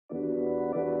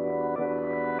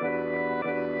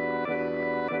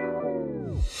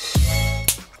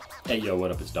Hey yo,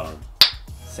 what up? It's Don.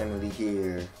 Emily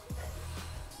here.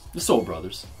 The Soul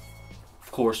Brothers.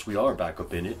 Of course, we are back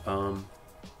up in it.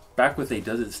 Back with a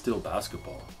Does It Still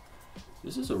basketball.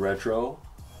 This is a retro.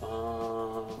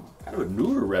 Kind of a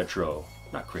newer retro.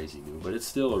 Not crazy new, but it's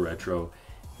still a retro.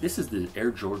 This is the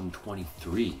Air Jordan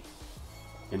 23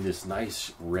 in this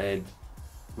nice red.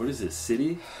 What is this?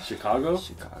 City? Chicago?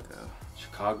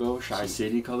 Chicago. Shy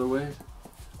City colorway.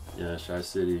 Yeah, Shy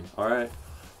City. All right.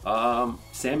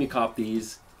 Sammy copped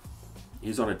these.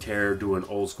 He's on a tear doing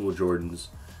old school Jordans,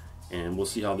 and we'll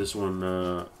see how this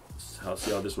one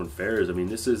fares. I mean,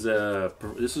 this is a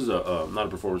not a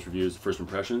performance review. It's first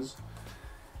impressions.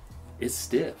 It's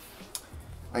stiff.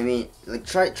 I mean, like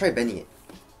try bending it.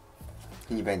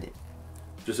 Can you bend it?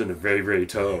 Just in the very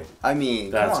toe. I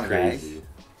mean, that's come on, crazy. Guys.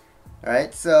 All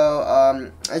right,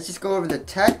 so let's just go over the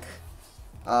tech.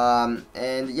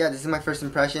 And yeah, this is my first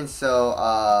impression.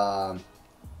 So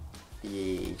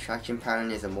the traction pattern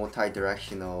is a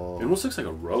multi-directional. It almost looks like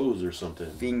a rose or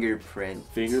something. Fingerprint,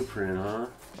 huh?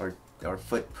 Or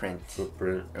footprint.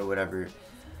 Footprint. Or whatever.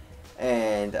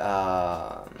 And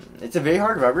it's a very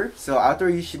hard rubber, so outdoor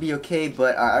you should be okay.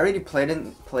 But I already played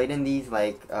in these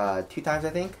like 2 times, I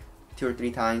think, 2 or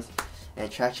 3 times, and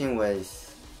traction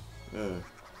was,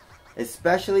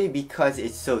 especially because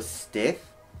it's so stiff,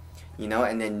 you know,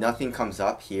 and then nothing comes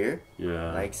up here.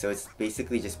 Yeah. Like, so it's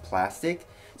basically just plastic.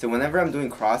 So whenever I'm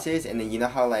doing crosses, and then you know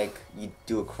how like you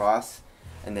do a cross,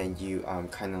 and then you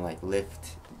kind of like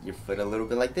lift your foot a little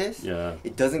bit like this. Yeah.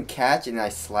 It doesn't catch, and I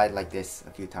slide like this a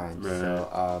few times. Right.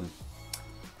 So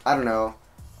I don't know.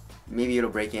 Maybe it'll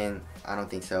break in. I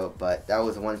don't think so. But that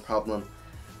was one problem.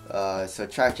 So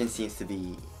traction seems to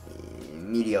be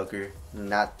mediocre,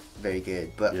 not very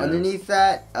good. But yeah. Underneath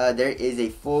that, there is a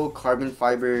full carbon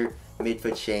fiber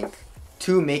midfoot shank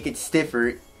to make it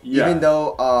stiffer. Yeah. Even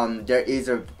though there is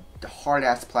a hard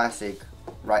ass plastic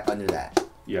right under that.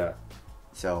 Yeah.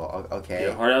 So okay.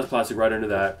 Yeah, hard ass plastic right under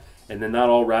that, and then that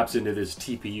all wraps into this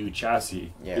TPU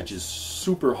chassis, which is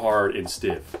super hard and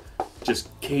stiff, just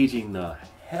caging the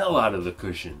hell out of the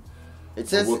cushion. It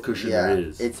says what cushion there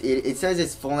is. It says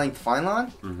it's full length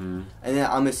Phylon, and then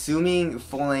I'm assuming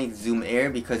full length Zoom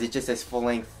Air because it just says full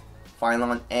length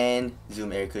Phylon and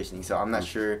Zoom Air cushioning. So I'm not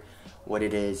sure what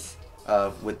it is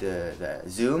with the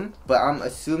Zoom, but I'm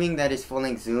assuming that it's full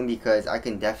length Zoom because I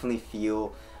can definitely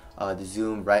feel the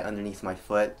Zoom right underneath my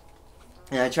foot.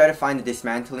 And I tried to find the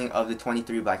dismantling of the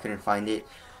 23, but I couldn't find it.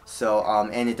 So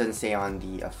and it doesn't say on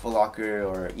the Foot Locker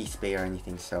or East Bay or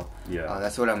anything. So yeah,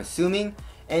 that's what I'm assuming.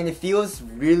 And it feels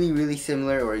really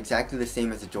similar or exactly the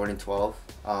same as the Jordan 12.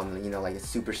 You know, like it's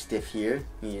super stiff here.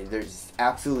 You know, there's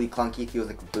absolutely clunky. It feels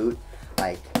like a boot.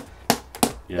 Like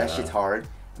that shit's hard.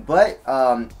 But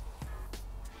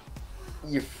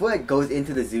your foot goes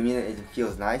into the Zoom unit and it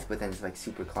feels nice, but then it's like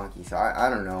super clunky. So I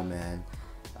don't know, man.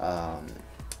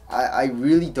 I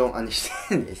really don't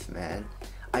understand this, man.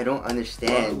 I don't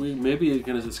understand. Well, maybe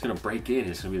it's gonna break in.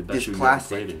 It's gonna be the best shoe this you ever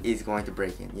plastic played in. is going to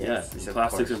break in. Yes, the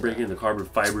plastic's gonna break in. The carbon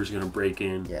fiber is gonna break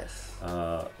in. Yes.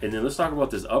 And then let's talk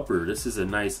about this upper. This is a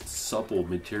nice supple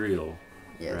material.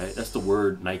 Yes. Right. That's the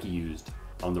word Nike used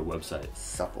on their website.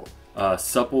 Supple.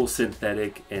 Supple,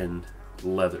 synthetic, and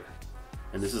leather.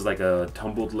 And this is like a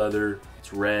tumbled leather.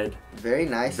 It's red. Very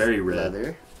nice. Very red.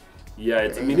 Leather. Yeah,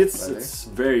 it's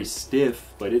very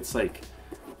stiff, but it's like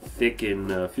thick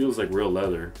and feels like real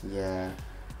leather. Yeah,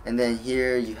 and then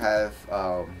here you have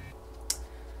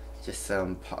just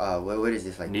some what is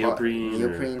this, like neoprene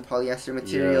polyester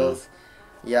materials.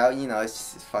 Yeah, you know,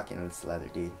 it's leather,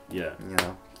 dude. Yeah, you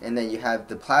know. And then you have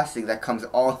the plastic that comes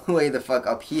all the way the fuck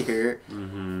up here,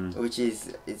 which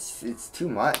is it's too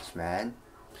much, man.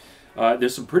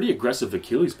 There's some pretty aggressive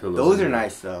Achilles pillows. Those are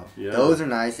nice though. Yeah. Those are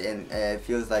nice, and it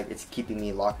feels like it's keeping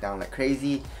me locked down like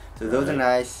crazy. So those are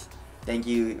nice. Thank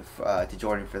you to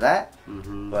Jordan for that.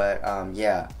 But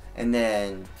yeah, and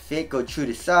then fit, go true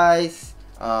to size.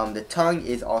 The tongue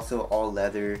is also all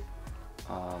leather.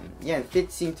 Yeah, and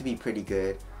fit seemed to be pretty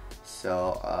good.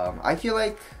 So I feel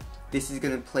like this is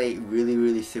gonna play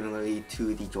really similarly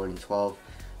to the Jordan 12.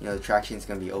 You know, the traction is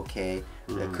gonna be okay.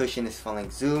 The cushion is full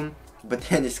length Zoom, but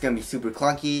then it's gonna be super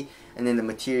clunky. And then the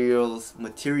materials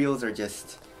are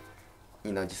just,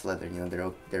 you know, just leather. You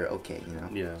know, they're okay. You know.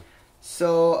 Yeah.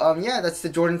 So yeah, that's the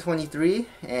Jordan 23,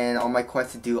 and on my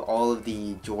quest to do all of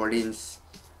the Jordans,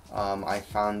 I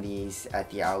found these at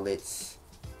the outlets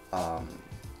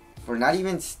for not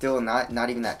even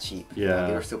that cheap. Yeah, you know,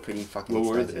 they were still pretty fucking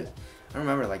expensive. I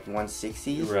remember like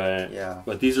 160. Right. Yeah.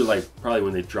 But these are like probably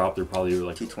when they dropped, they're probably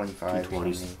like 225.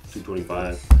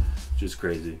 225, which is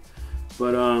crazy.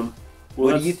 But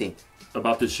what do you think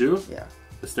about this shoe? Yeah.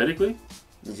 Aesthetically,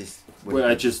 You just. Well,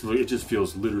 it just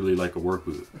feels literally like a work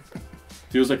boot.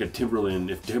 Feels like a Timberland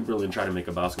if Timberland tried to make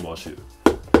a basketball shoe.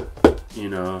 You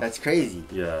know. That's crazy.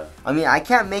 Yeah. I mean, I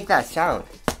can't make that sound.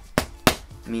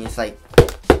 I mean, it's like.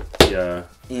 Yeah.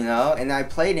 You know, and I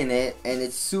played in it, and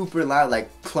it's super loud, like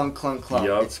clunk, clunk, clunk.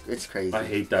 Yep. It's crazy. I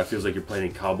hate that. Feels like you're playing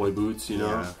in cowboy boots. You know.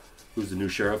 Yeah. Who's the new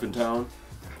sheriff in town?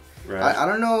 Right. I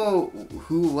don't know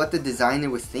what the designer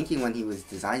was thinking when he was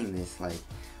designing this. Like,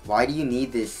 why do you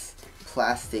need this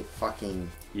plastic fucking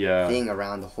thing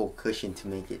around the whole cushion to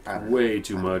make it? I don't Way know.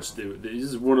 too much. This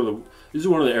is one of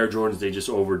the Air Jordans they just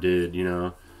overdid. You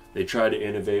know. They tried to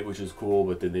innovate, which is cool,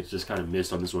 but then they just kind of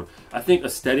missed on this one. I think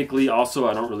aesthetically, also,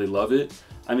 I don't really love it.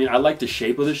 I mean, I like the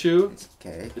shape of the shoe. It's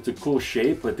okay. It's a cool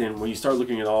shape, but then when you start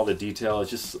looking at all the detail, it's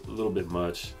just a little bit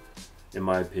much, in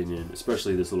my opinion.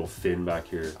 Especially this little fin back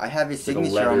here. I have his It's like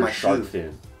signature a on my shark shoe.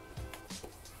 fin.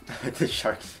 The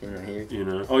shark fin right here. You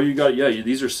know? Oh, you got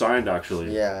these are signed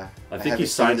actually. Yeah. I think he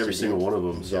signed every single dude. one of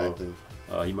them. Exactly.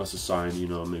 So he must have signed, you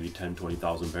know, maybe 10,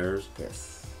 20,000 pairs.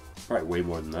 Yes. Probably way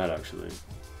more than that actually.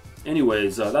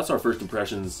 Anyways, that's our first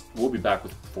impressions. We'll be back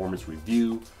with a performance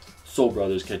review. Soul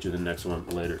Brothers, catch you in the next one.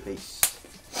 Later. Peace.